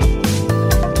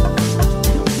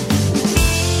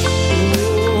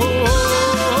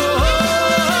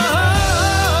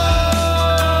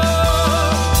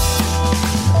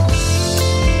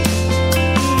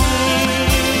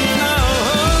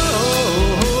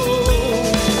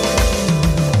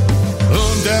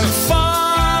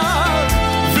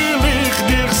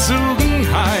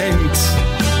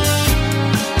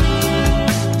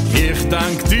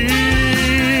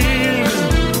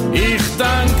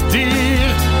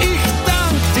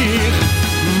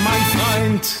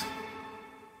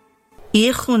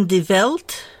 Ich und die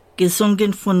Welt,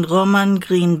 gesungen von Roman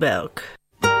Greenberg.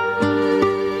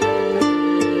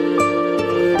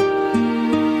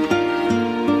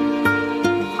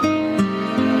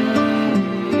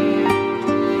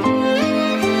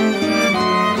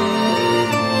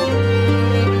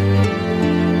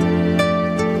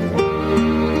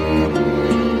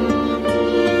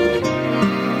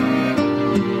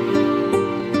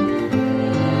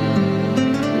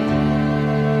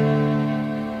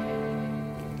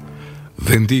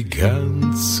 Wenn die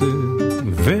ganze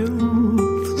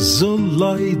Welt soll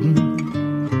leiden,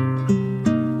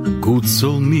 gut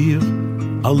soll mir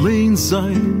allein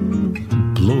sein,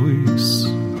 bloß.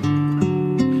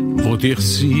 Wo ich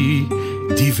sieh,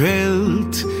 die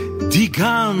Welt, die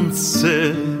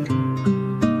ganze,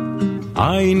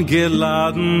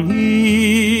 eingeladen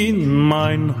in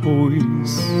mein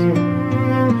Haus.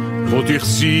 Wo ich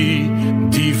sieh,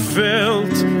 die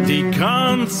Welt, die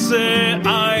ganze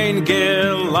eingeladen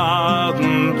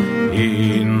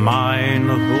in mein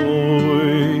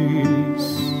Haus.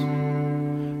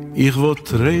 Ich will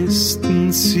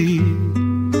trösten sie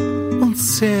und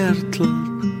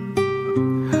zärteln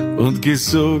und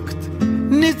gesagt,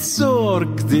 nicht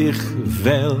sorg dich,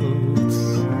 Welt.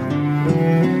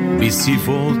 Bis sie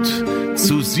wollt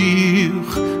zu sich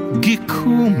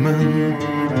gekommen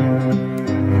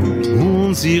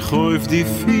und sich auf die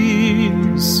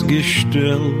Füße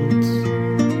gestellt,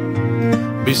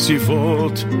 bis sie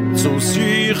fort zu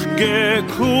sich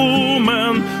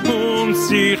gekommen und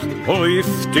sich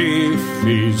auf die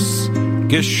Füße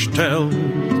gestellt.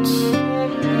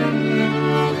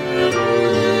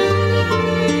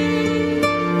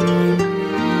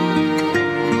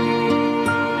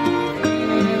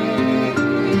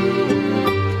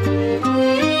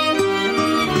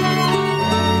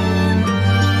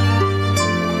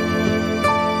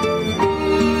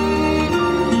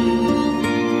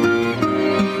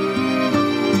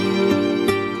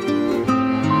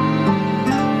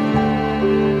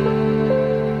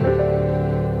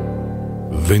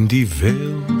 Wenn die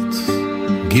Welt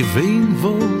gewesen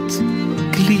wird,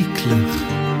 glücklich,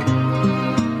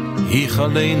 ich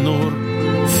allein nur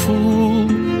voll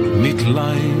mit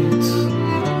Leid,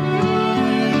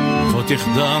 wollt ich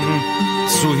dann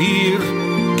zu ihr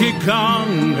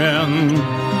gegangen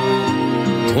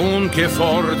und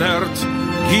gefordert,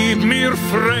 gib mir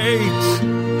Fried.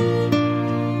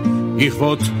 Ich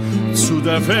wollt zu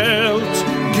der Welt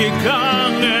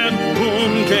gegangen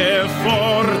und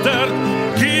gefordert,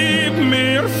 gib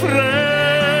mir Fried.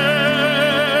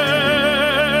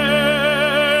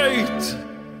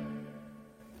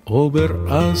 Aber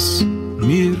als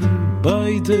wir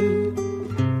beide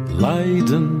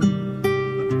leiden,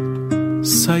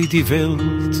 sei die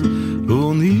Welt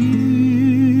und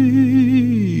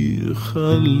ich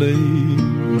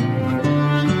allein.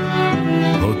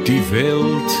 Hat die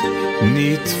Welt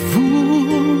nicht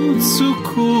wo zu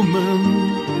kommen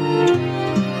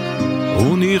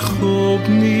und ich hab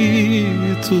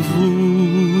nicht wo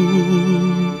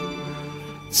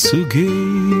zu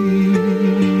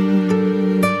gehen.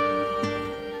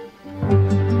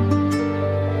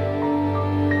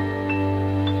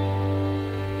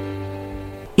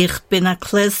 Ich bin ein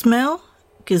Klezmer,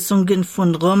 gesungen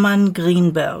von Roman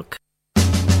Greenberg.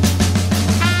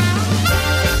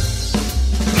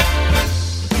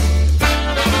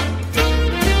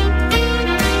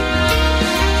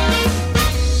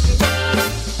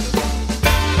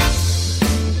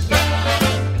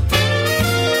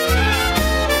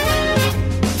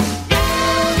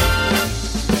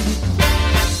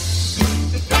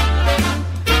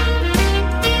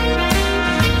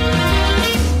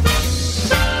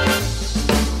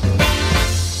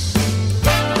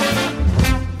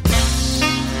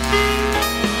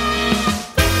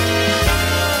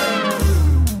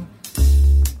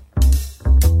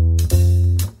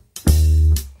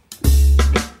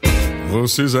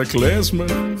 Was ist ein Klezmer,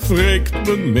 fragt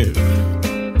man mich.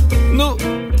 Nu,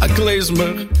 ein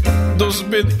Klezmer, das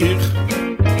bin ich.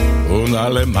 Und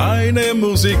alle meine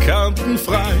Musikanten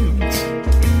Freund,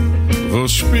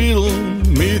 was spielen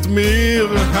mit mir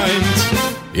Haynt.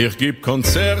 Ich geb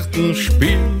Konzerten,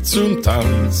 spiel zum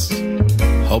Tanz.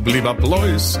 Hab lieb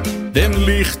Applaus, den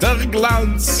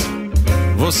Lichterglanz.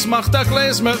 Was macht ein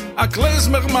Klezmer? Ein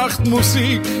Klezmer macht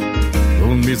Musik.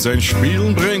 Und mit seinen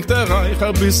Spielen bringt reich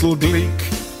ein bisschen Glück.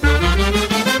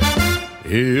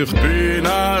 Ich bin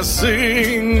ein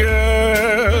Singer,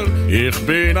 ich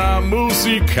bin ein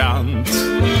Musikant.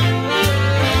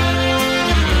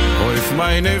 Auf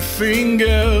meine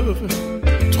Finger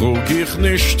trug ich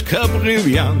nicht kein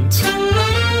Brillant.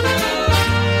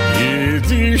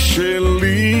 Jüdische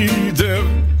Lieder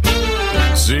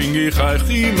sing ich euch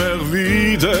immer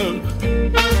wieder.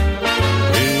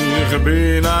 Ich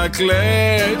bin ein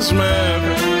Klezmer,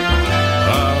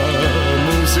 ein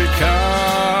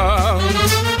Musikant.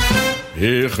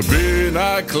 Ich bin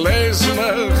ein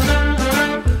Klezmer,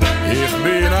 ich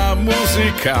bin ein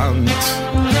Musikant.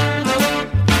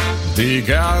 Die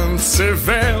ganze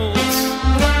Welt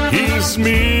ist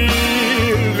mir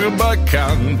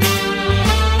bekannt.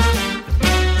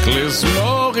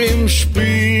 Klezmer im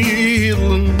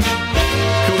Spielen,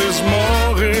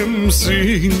 Klezmer im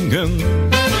Singen.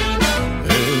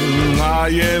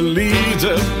 Neue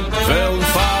Lieder werden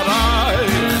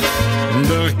verreicht,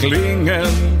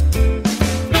 klingen.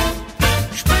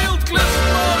 Spielt Klezmer!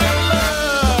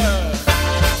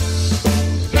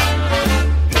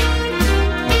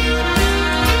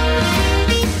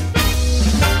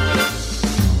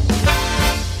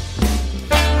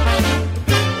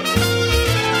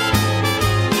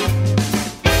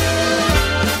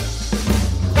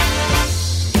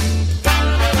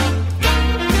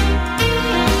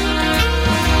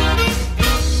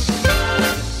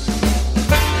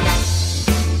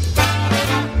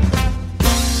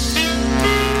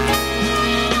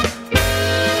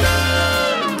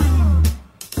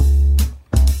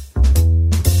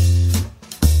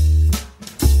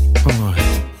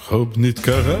 Hab nicht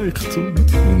kein Reichtum,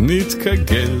 nicht kein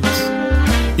Geld.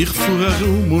 Ich fuhr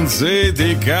herum und seh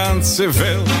die ganze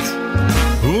Welt.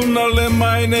 Und alle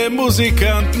meine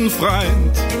Musikanten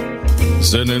Freund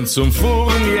sind zum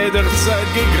Fuhren jederzeit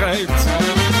gegreit.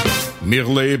 Wir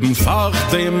leben vor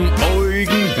dem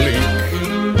Augenblick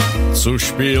zu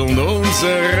spielen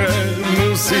unsere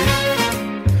Musik.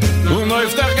 Und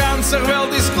auf der ganzen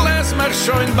Welt ist Klezmer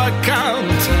schon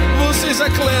bekannt. Was ist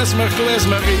ein Klezmer?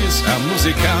 Klezmer ist ein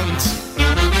Musikant.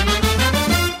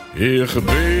 Ich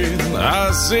bin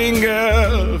ein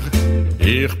Singer,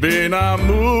 ich bin ein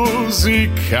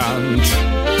Musikant.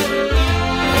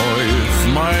 Auf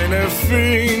meine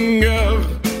Finger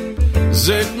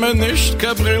seht man nicht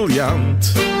kein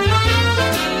Brillant.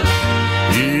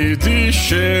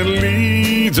 Jüdische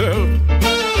Lieder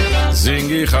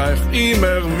sing ich euch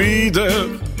immer wieder.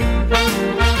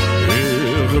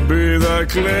 Ich bin ein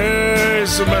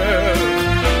Klezmer,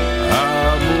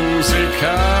 ein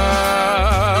Musikant.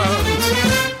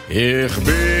 Ich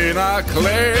bin ein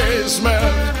Klezmer,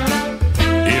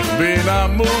 ich bin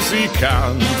ein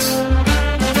Musikant.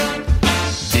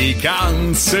 Die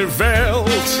ganze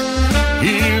Welt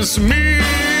ist mir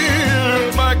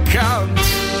bekannt.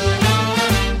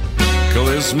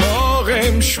 Klezmer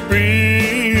im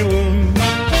Spielen,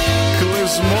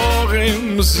 Klezmer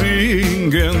im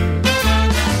Singen.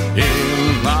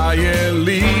 In neue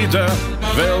Lieder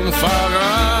werden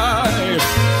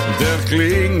verreicht, der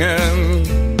klingen.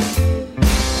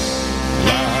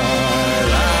 La,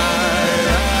 la,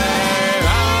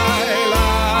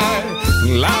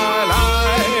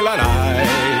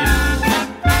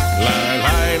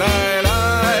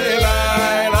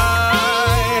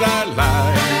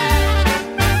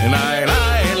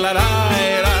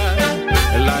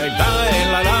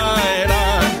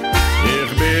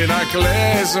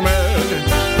 Klezmer,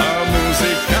 ein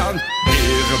Musikant.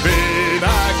 Ich bin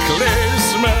ein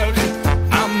Klezmer,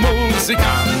 ein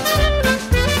Musikant.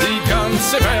 Die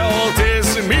ganze Welt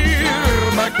ist mir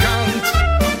bekannt.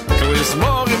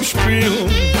 Klezmer im Spielen,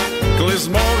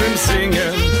 Klezmer im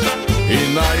Singen.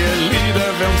 In neue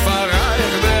Lieder will Pfarrer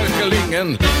der gelingen.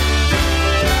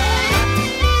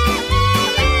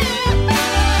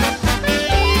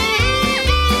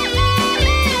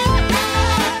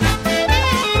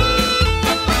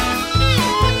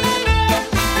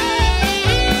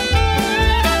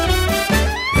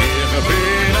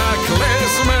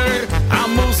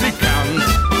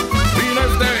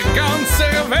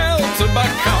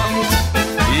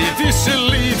 Jüdische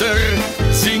Lieder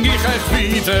sing ich euch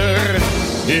wieder.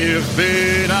 Ich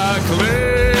bin ein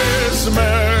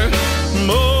Klezmer,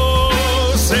 Musikant,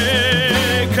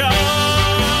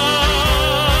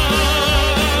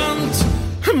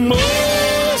 Musikant.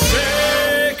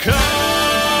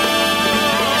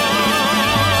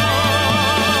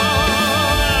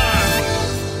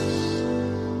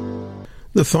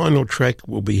 The final track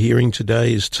we'll be hearing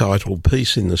today is titled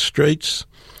Peace in the Streets.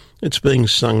 It's being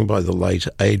sung by the late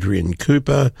Adrienne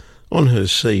Cooper on her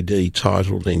CD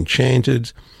titled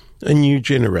Enchanted, a new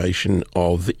generation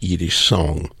of Yiddish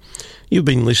song. You've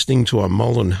been listening to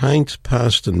Amol and Haynt,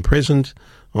 past and present,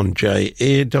 on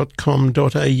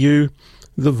jair.com.au,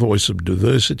 the voice of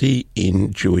diversity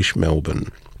in Jewish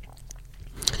Melbourne.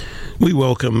 We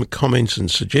welcome comments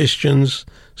and suggestions,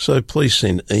 so please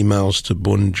send emails to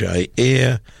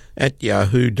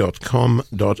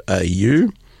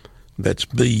bundjair@yahoo.com.au. That's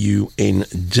BUNDJAIR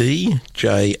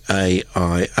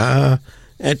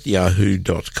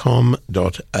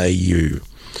 @yahoo.com.au.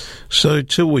 So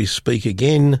till we speak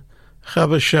again,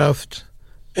 Chabashaft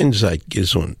and seid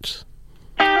gesund.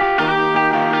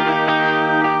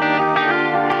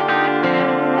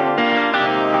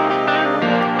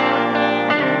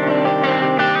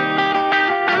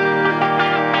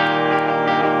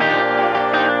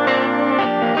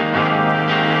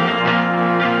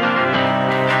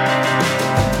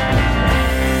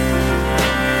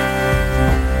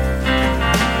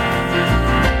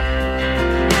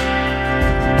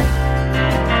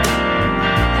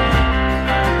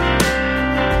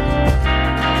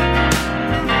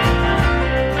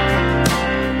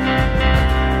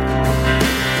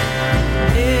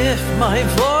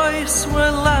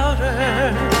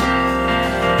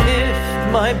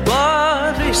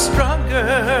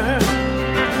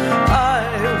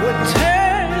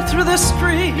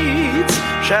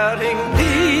 Shouting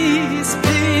peace,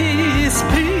 peace,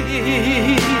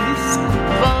 peace.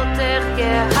 Volter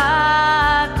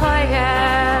gehakoyer,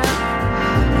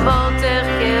 Volter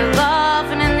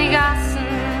gelaufen in die Gassen,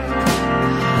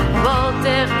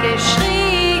 Volter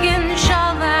geschrien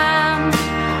Shalom,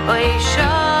 oi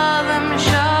Shalom,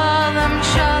 Shalom,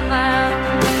 Shalom.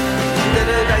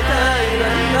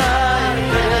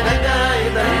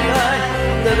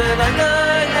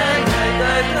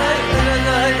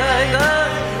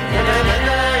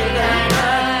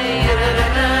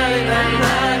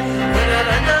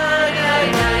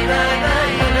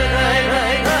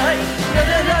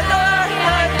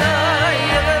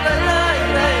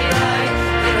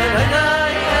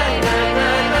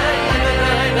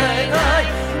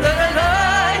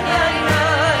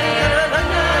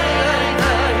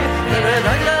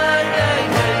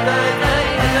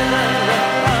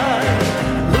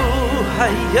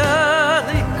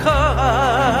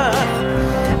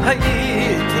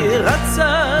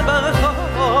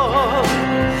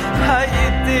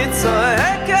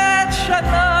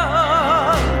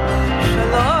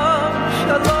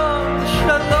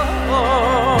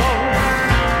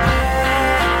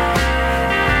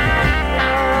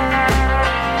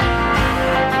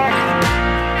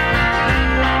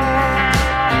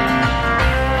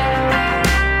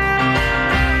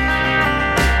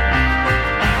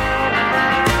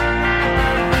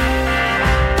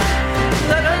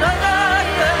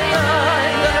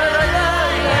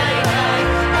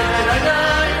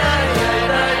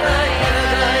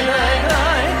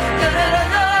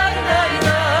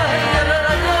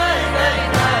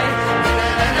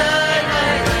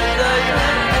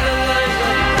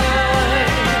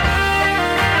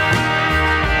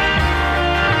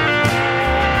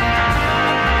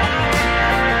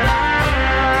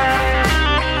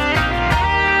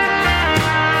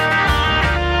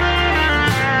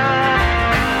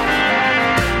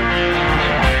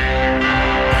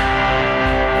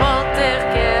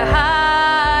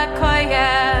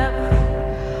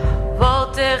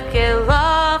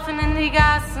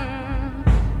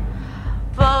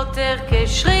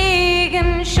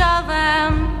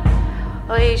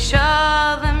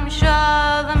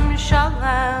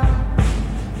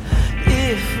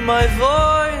 my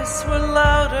voice were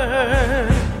louder,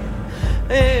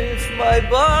 if my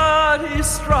body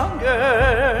stronger,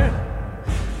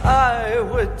 I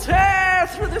would tear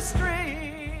through the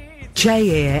street.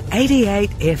 J-Air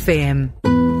 88 FM.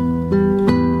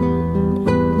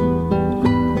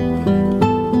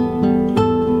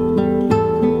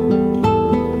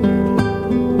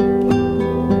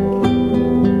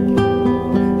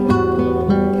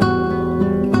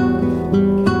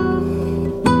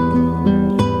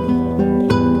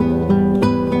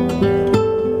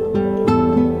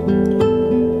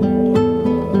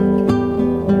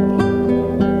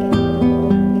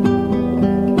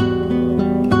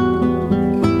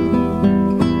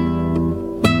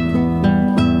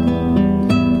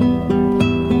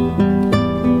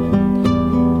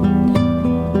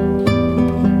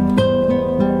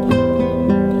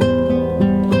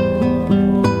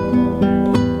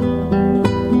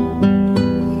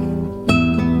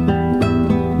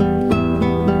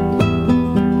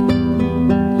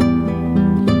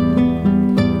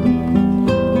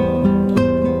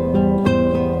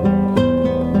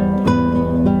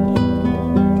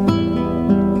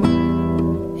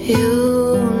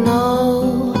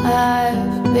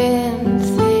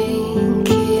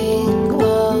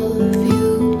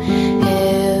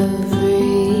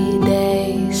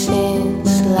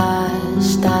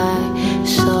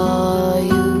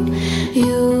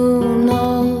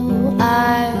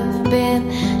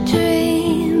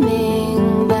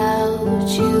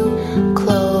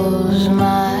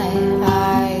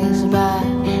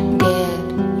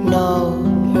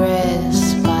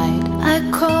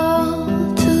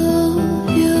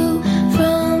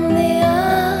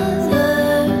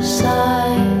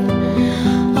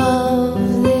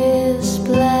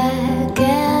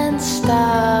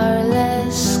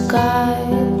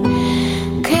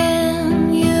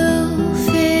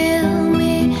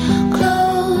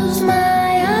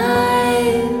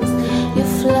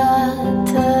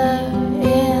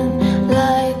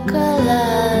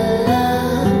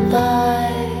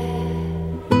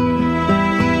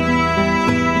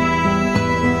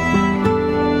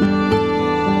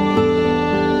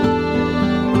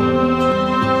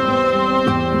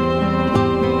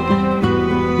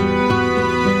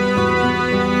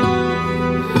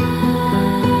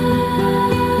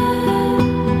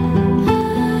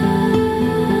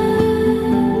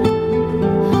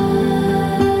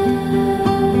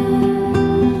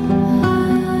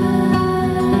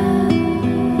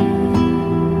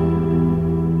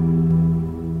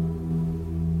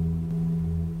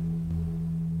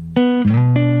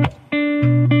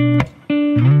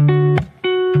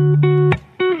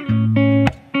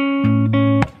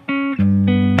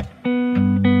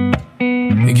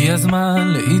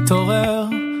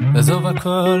 לעזוב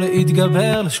הכל,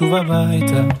 להתגבר, לשוב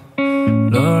הביתה,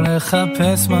 לא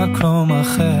לחפש מקום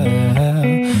אחר.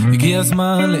 הגיע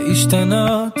הזמן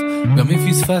להשתנות, גם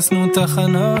אם פספסנו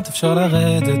תחנות, אפשר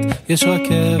לרדת, יש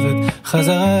רכבת,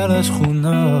 חזרה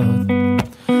לשכונות.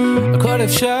 הכל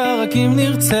אפשר רק אם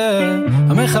נרצה,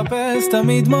 המחפש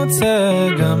תמיד מוצא,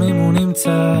 גם אם הוא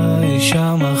נמצא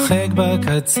אישה מרחק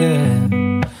בקצה.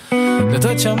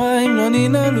 דלתות שמיים לא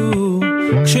ננעלו,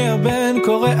 כשהבן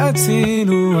קורא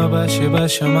הצילו, אבא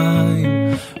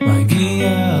שבשמיים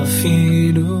מגיע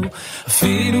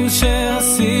אפילו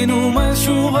שעשינו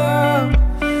משהו רע,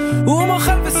 הוא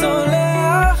מוחל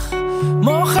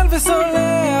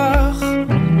וסולח,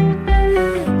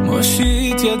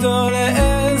 מושיט ידו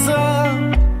לעזרה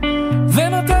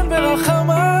ונותן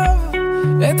ברחמיו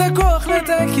את הכוח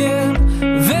לתקן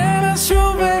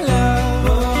ולשוב אליו.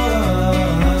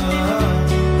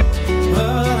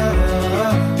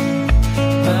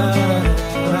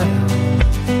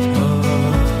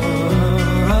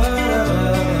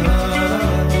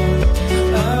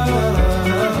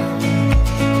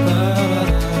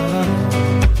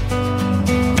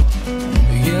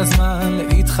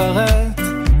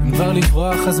 אם כבר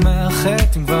לברוח אז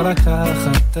מאחת, אם כבר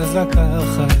לקחת אז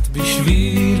לקחת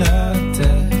בשביל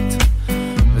לתת,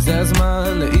 וזה הזמן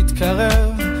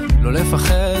להתקרב, לא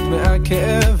לפחד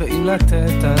מהכאב, ואם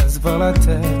לתת אז כבר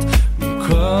לתת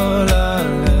מכל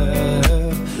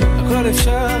הלב. הכל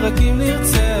אפשר רק אם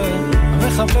נרצה,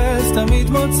 המחפש תמיד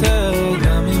מוצא,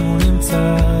 גם אם הוא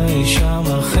נמצא אישה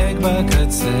מרחק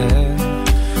בקצה.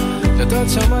 דלתות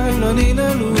שמיים לא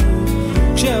ננעלו,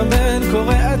 כשהבן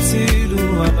קורא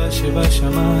הצילו, אבא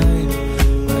שבשמיים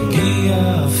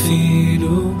מגיע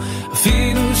אפילו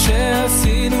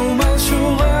שעשינו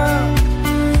משהו רע,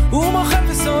 הוא מוחל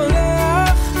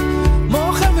וסולח,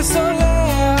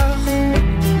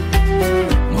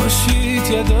 מושיט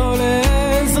ידו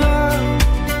לעזרה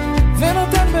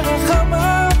ונותן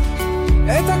ברחמיו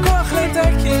את הכוח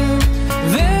לתקן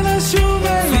ונשוב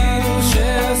אפילו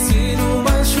שעשינו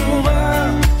משהו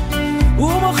רע.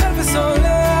 הוא מוחל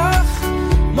וסולח,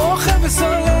 מוחל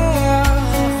וסולח,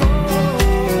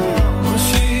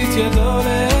 מושיט ידו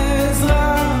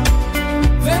לעזרה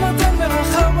ונותן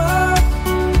ברחמה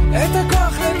את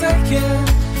הכוח לתקן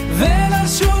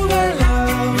ולשוב אליו.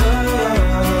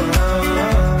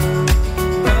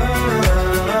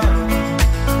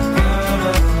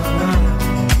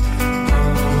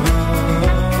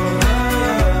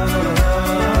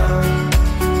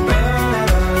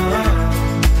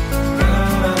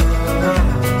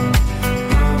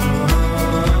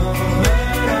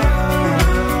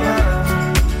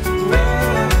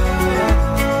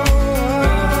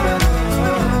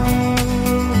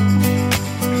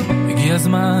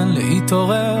 הזמן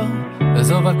להתעורר,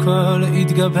 לעזוב הכל,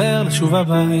 להתגבר, לשוב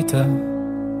הביתה.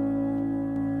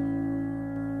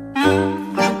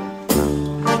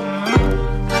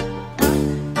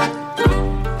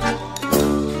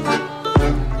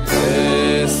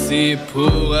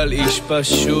 סיפור על איש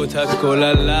פשוט, הכל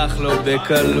הלך לו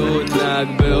בקלות, נהג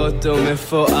באוטו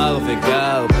מפואר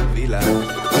וגר בווילה,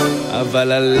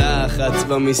 אבל הלחץ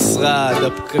במשרד,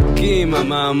 הפקקים,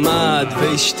 המעמד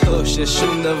ואשתו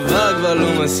ששום דבר כבר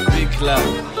לא מספיק לה.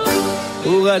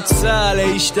 הוא רצה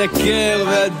להשתכר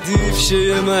ועדיף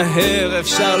שיהיה מהר,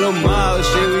 אפשר לומר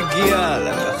שהוא הגיע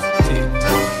לתחתית.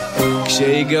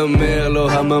 כשיגמר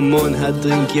לו הממון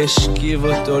הדרינק ישכיב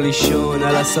אותו לישון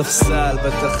על הספסל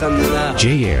בתחנה.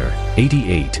 J-Air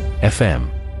 88 FM.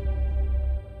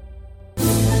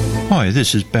 Hi,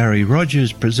 this is Barry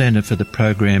Rogers, presenter for the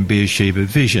program Beersheba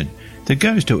Vision, that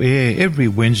goes to air every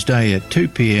Wednesday at 2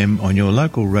 p.m. on your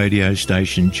local radio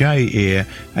station J-Air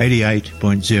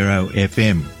 88.0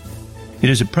 FM. It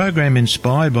is a program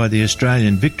inspired by the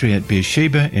Australian victory at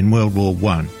Beersheba in World War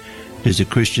I. It is a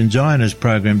Christian Zionist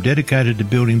program dedicated to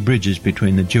building bridges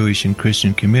between the Jewish and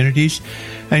Christian communities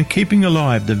and keeping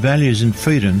alive the values and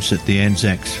freedoms that the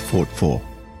Anzacs fought for.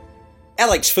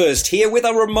 Alex First here with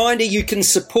a reminder you can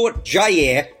support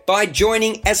J-Air by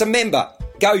joining as a member.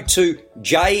 Go to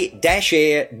j-air.com.au,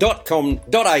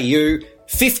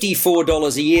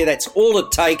 $54 a year, that's all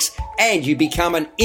it takes, and you become an